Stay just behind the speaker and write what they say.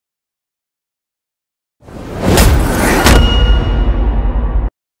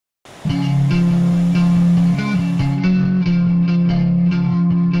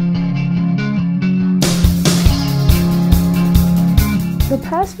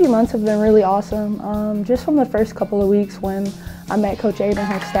past few months have been really awesome. Just from the first couple of weeks when I met Coach Abe and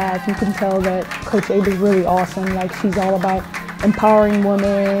her staff, you can tell that Coach Abe is really awesome. Like, she's all about empowering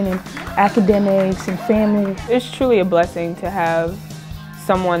women and academics and family. It's truly a blessing to have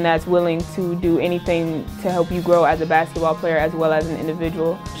someone that's willing to do anything to help you grow as a basketball player as well as an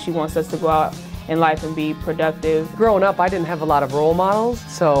individual. She wants us to go out in life and be productive. Growing up, I didn't have a lot of role models,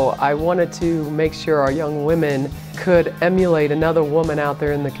 so I wanted to make sure our young women could emulate another woman out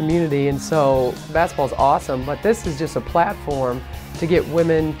there in the community. And so basketball's awesome, but this is just a platform to get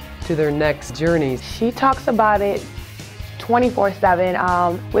women to their next journeys. She talks about it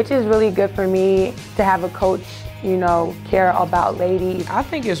 24/7, which is really good for me to have a coach, you know, care about ladies. I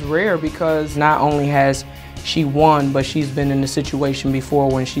think it's rare because not only has she won, but she's been in the situation before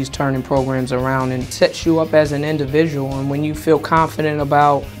when she's turning programs around and sets you up as an individual. And when you feel confident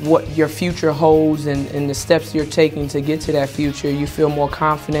about what your future holds and the steps you're taking to get to that future, you feel more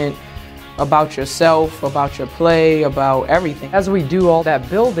confident about yourself, about your play, about everything. As we do all that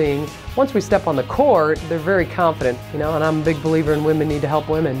building, once we step on the court, they're very confident, you know, and I'm a big believer in women need to help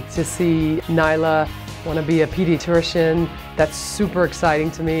women. To see Nyla want to be a pediatrician, that's super exciting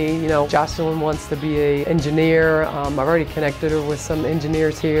to me. You know, Jocelyn wants to be an engineer. I've already connected her with some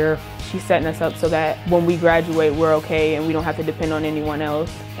engineers here. She's setting us up so that when we graduate, we're okay and we don't have to depend on anyone else.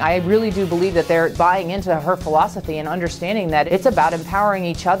 I really do believe that they're buying into her philosophy and understanding that it's about empowering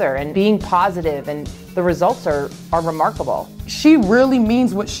each other and being positive, and the results are remarkable. She really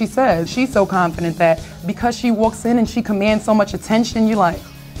means what she says. She's so confident that because she walks in and she commands so much attention, you're like,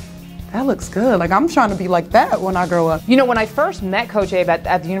 that looks good. Like, I'm trying to be like that when I grow up. You know, when I first met Coach Abe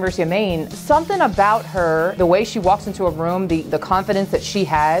at the University of Maine, something about her, the way she walks into a room, the confidence that she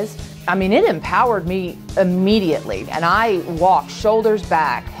has, I mean, it empowered me immediately. And I walked shoulders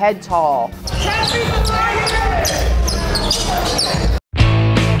back, head tall.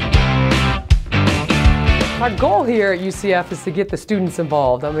 Our goal here at UCF is to get the students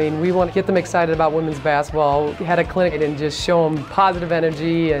involved. I mean, we want to get them excited about women's basketball. We had a clinic and just show them positive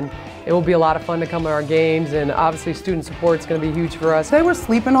energy, and it will be a lot of fun to come to our games, and obviously student support is going to be huge for us. They were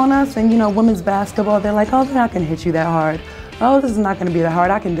sleeping on us, and you know, women's basketball, they're like, oh, they're not going to hit you that hard. Oh, this is not going to be that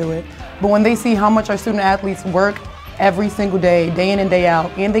hard, I can do it. But when they see how much our student athletes work every single day in and day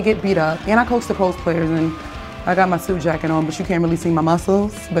out, and they get beat up, and I coach the post players, and I got my suit jacket on, but you can't really see my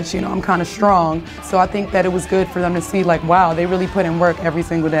muscles, but you know, I'm kind of strong. So I think that it was good for them to see, like, wow, they really put in work every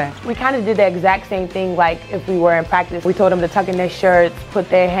single day. We kind of did the exact same thing like if we were in practice. We told them to tuck in their shirts, put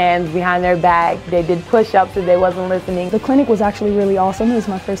their hands behind their back. They did push-ups if they wasn't listening. The clinic was actually really awesome. It was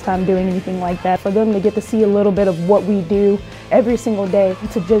my first time doing anything like that. For them to get to see a little bit of what we do every single day,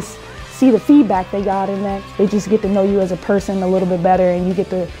 to just see the feedback they got in that, they just get to know you as a person a little bit better, and you get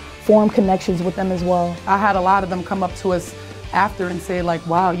to form connections with them as well. I had a lot of them come up to us after and say, like,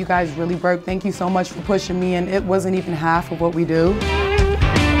 wow, you guys really work. Thank you so much for pushing me, and it wasn't even half of what we do.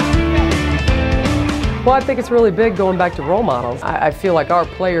 Well, I think it's really big going back to role models. I feel like our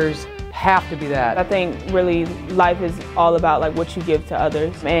players have to be that. I think really life is all about like what you give to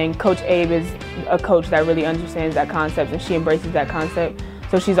others, and Coach Abe is a coach that really understands that concept, and she embraces that concept.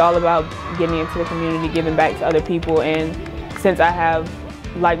 So she's all about getting into the community, giving back to other people, and since I have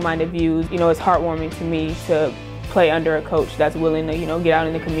like-minded views, you know, it's heartwarming to me to play under a coach that's willing to, you know, get out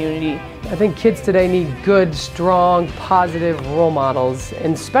in the community. I think kids today need good, strong, positive role models,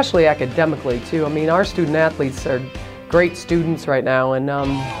 and especially academically too. I mean, our student athletes are great students right now, and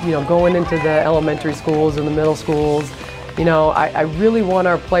you know, going into the elementary schools and the middle schools, you know, I really want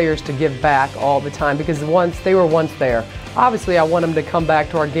our players to give back all the time, because they were once there. Obviously, I want them to come back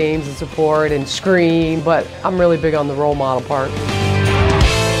to our games and support and scream, but I'm really big on the role model part.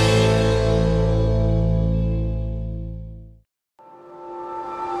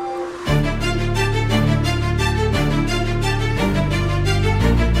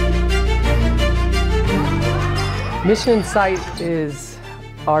 Mission in Sight is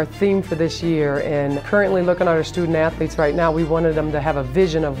our theme for this year, and currently looking at our student athletes right now, we wanted them to have a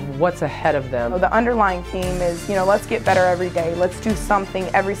vision of what's ahead of them. So the underlying theme is, you know, let's get better every day. Let's do something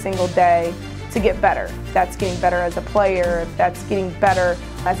every single day to get better. If that's getting better as a player, if that's getting better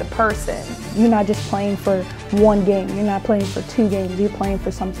as a person. You're not just playing for one game. You're not playing for 2 games. You're playing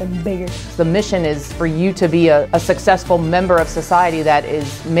for something bigger. The mission is for you to be a successful member of society that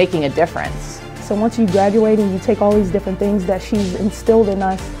is making a difference. So once you graduate and you take all these different things that she's instilled in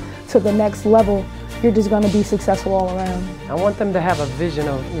us to the next level, you're just going to be successful all around. I want them to have a vision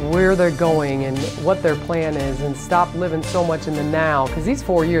of where they're going and what their plan is, and stop living so much in the now, because these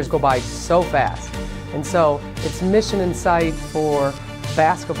 4 years go by so fast. And so it's mission in sight for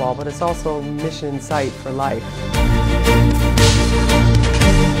basketball, but it's also mission in sight for life.